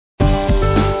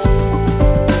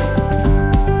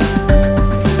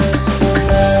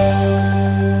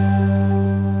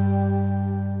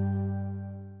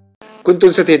Kun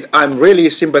Tunsatit, I'm really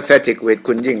sympathetic with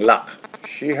Kun Yingluck.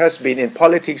 She has been in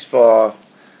politics for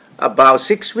about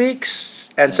 6 weeks,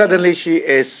 and suddenly she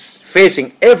is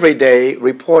facing everyday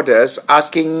reporters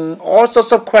asking all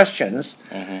sorts of questions.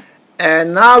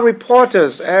 And now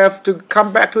reporters have to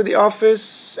come back to the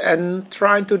office and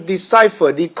trying to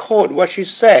decode what she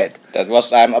said. That's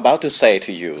what I'm about to say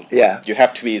to you. Yeah. You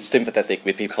have to be sympathetic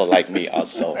with people like me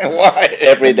also. Why?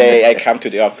 Every day I come to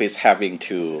the office having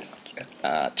to,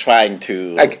 trying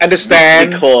to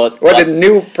understand decode what the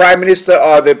new prime minister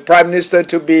or the prime minister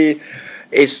to be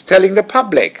is telling the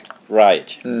public.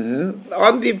 Right.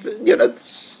 On the,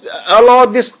 a lot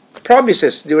of these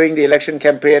promises during the election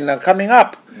campaign are coming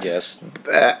up. Yes.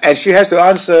 And she has to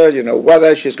answer,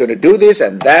 whether she's going to do this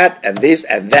and that and this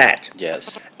and that.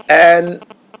 Yes. And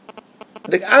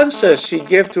the answers she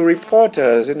gave to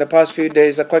reporters in the past few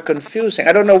days are quite confusing.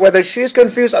 I don't know whether she's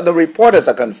confused or the reporters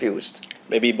are confused.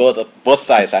 Maybe both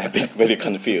sides have been really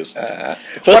confused.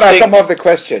 What are some of the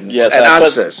questions and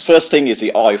answers? First thing is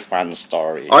the oil fund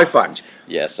story. Oil fund.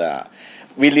 Yes.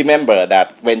 We remember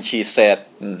that when she said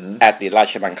at the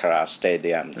Rajamankara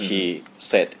Stadium, she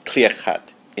said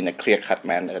in a clear-cut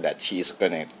manner that she is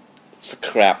going to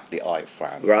scrap the oil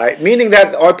fund. Right, meaning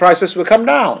that oil prices will come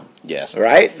down. Yes.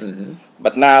 Right?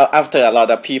 But now, after a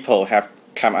lot of people have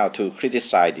come out to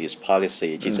criticize this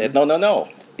policy, she said, no.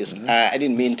 I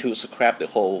didn't mean to scrap the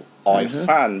whole oil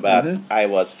fund, but I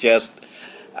was just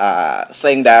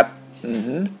saying that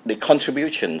the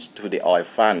contributions to the oil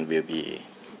fund will be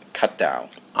cut down,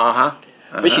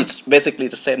 which is basically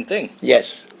the same thing.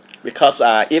 Yes. Because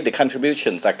if the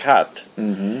contributions are cut,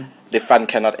 the fund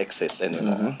cannot exist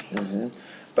anymore.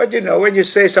 But when you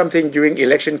say something during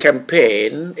election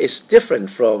campaign, it's different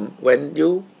from when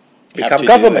you become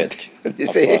government. You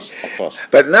see? Of course.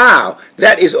 But now,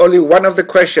 that is only one of the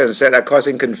questions that are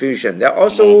causing confusion. There are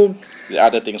also the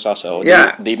other things also.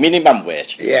 Yeah. The minimum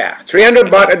wage. Yeah, 300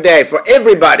 baht a day for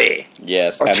everybody.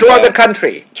 Yes. Throughout the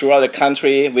country. Throughout the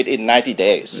country within 90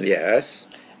 days. Yes.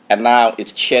 And now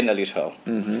it's changed a little.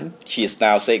 She is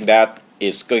now saying that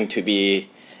it's going to be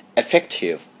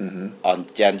effective on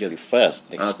January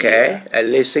 1st next year. Okay, at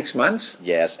least 6 months.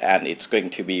 Yes, and it's going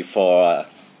to be for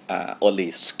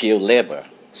only skilled labor.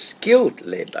 Skilled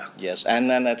labor. Yes, and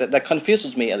that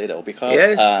confuses me a little because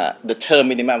the term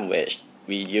minimum wage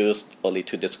we use only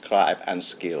to describe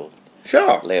unskilled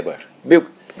labor.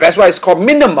 That's why it's called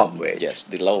minimum wage. Yes,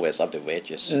 the lowest of the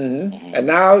wages. And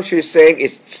now she's saying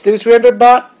it's still 300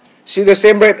 baht. See the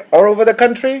same rate all over the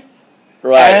country.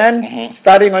 Right. And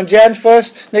starting on Jan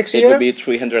 1st next year? It will be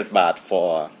 300 baht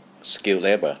for skilled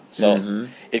labor. So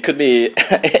it could be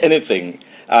anything.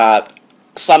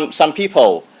 Some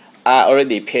people are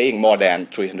already paying more than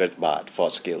 300 baht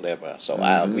for skilled labor. So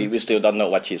we still don't know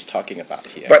what she's talking about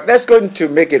here. But that's going to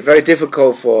make it very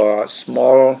difficult for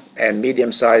small and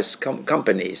medium-sized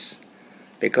companies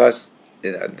because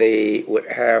they would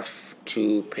have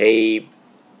to pay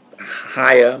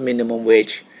higher minimum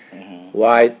wage.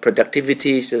 Why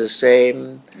productivity is the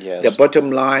same, the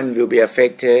bottom line will be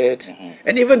affected,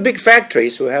 and even big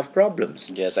factories will have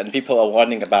problems. Yes, and people are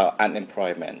warning about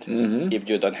unemployment. If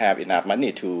you don't have enough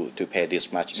money to pay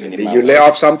this much minimum you lay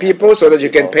off some people so that you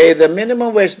can pay the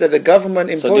minimum wage that the government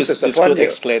imposes so this upon could you.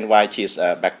 explain why she's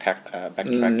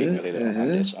backtracking a little on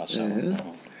this also.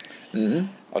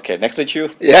 Okay, next issue.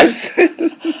 Yes.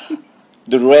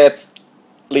 The red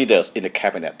leaders in the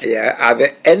cabinet. Yeah, are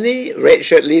there any red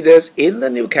shirt leaders in the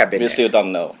new cabinet? We still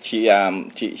don't know.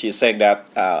 She's saying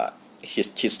that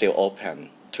she's still open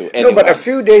to anyone. No, but a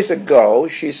few days ago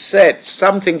she said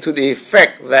something to the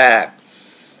effect that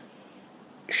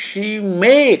she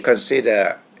may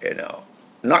consider,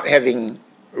 not having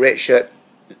red shirt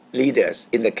leaders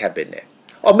in the cabinet.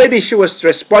 Or maybe she was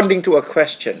responding to a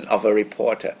question of a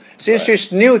reporter. Since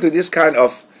she's new to this kind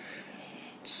of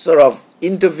sort of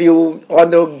interview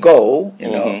on the go,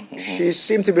 she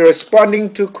seemed to be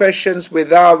responding to questions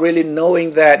without really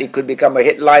knowing that it could become a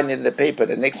headline in the paper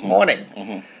the next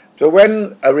morning. So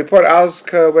when a reporter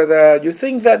asks her whether you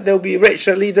think that there will be red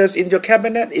shirt leaders in your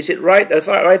cabinet, is it right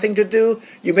thing to do?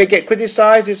 You may get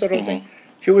criticized, this sort of thing.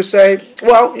 She would say,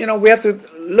 well, we have to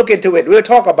look into it. We'll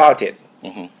talk about it.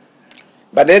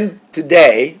 But then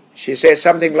today, she said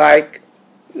something like,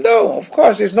 no, of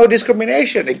course, there's no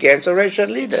discrimination against the racial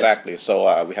leaders. Exactly.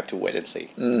 So we have to wait and see.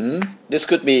 This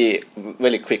could be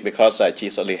really quick because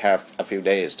she's only have a few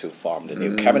days to form the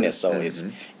new cabinet, so it's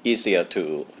easier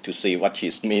to see what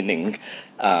she's meaning.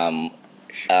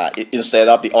 Instead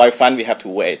of the oil fund, we have to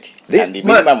wait, and the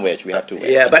minimum wage, we have to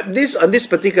wait. Yeah, but on this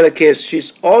particular case,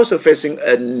 she's also facing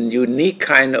a unique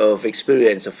kind of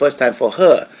experience, the first time for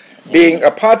her, being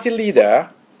a party leader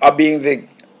or being the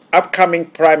upcoming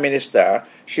prime minister,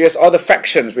 she has all the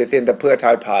factions within the Pheu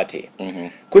Thai party.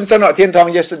 Kun Sanot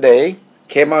Thientong yesterday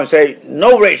came out and said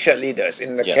no red shirt leaders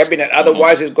in the cabinet,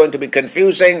 otherwise it's going to be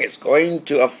confusing, it's going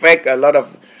to affect a lot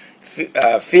of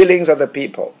feelings of the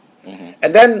people.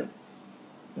 And then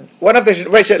one of the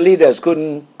red shirt leaders,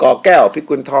 Kun Kaw Kaew,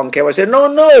 Pikun Thong, came and said,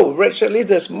 no, red shirt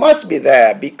leaders must be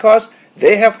there because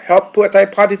they have helped Pheu Thai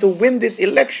party to win this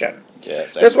election.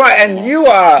 Yes, that's why, and you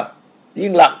are,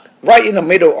 Yingluck, right in the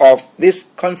middle of these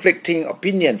conflicting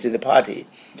opinions in the party.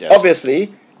 Yes.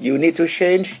 Obviously, you need to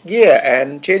change gear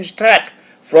and change tack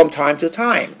from time to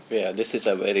time. Yeah, this is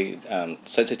a very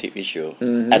sensitive issue.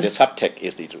 And the subtext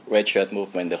is the red shirt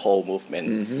movement, the whole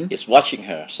movement is watching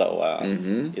her. So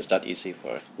it's not easy for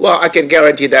her. Well, I can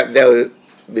guarantee that there will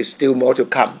be still more to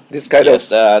come. This kind Yes,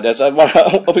 there's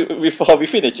before we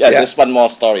finish, there's one more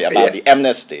story about the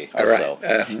amnesty also.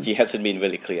 Right. She hasn't been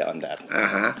very clear on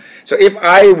that. So if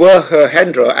I were her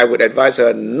handler, I would advise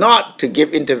her not to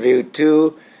give interview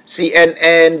to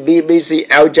CNN, BBC,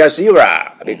 Al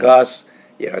Jazeera, because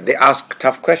they ask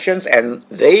tough questions and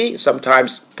they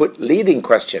sometimes put leading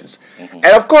questions. And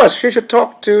of course, she should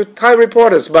talk to Thai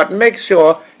reporters, but make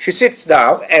sure she sits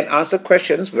down and answer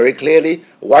questions very clearly,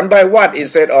 one by one,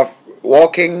 instead of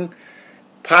walking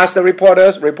past the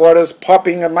reporters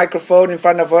popping a microphone in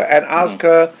front of her and ask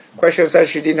her questions that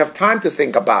she didn't have time to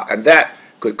think about. And that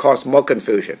could cause more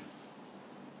confusion.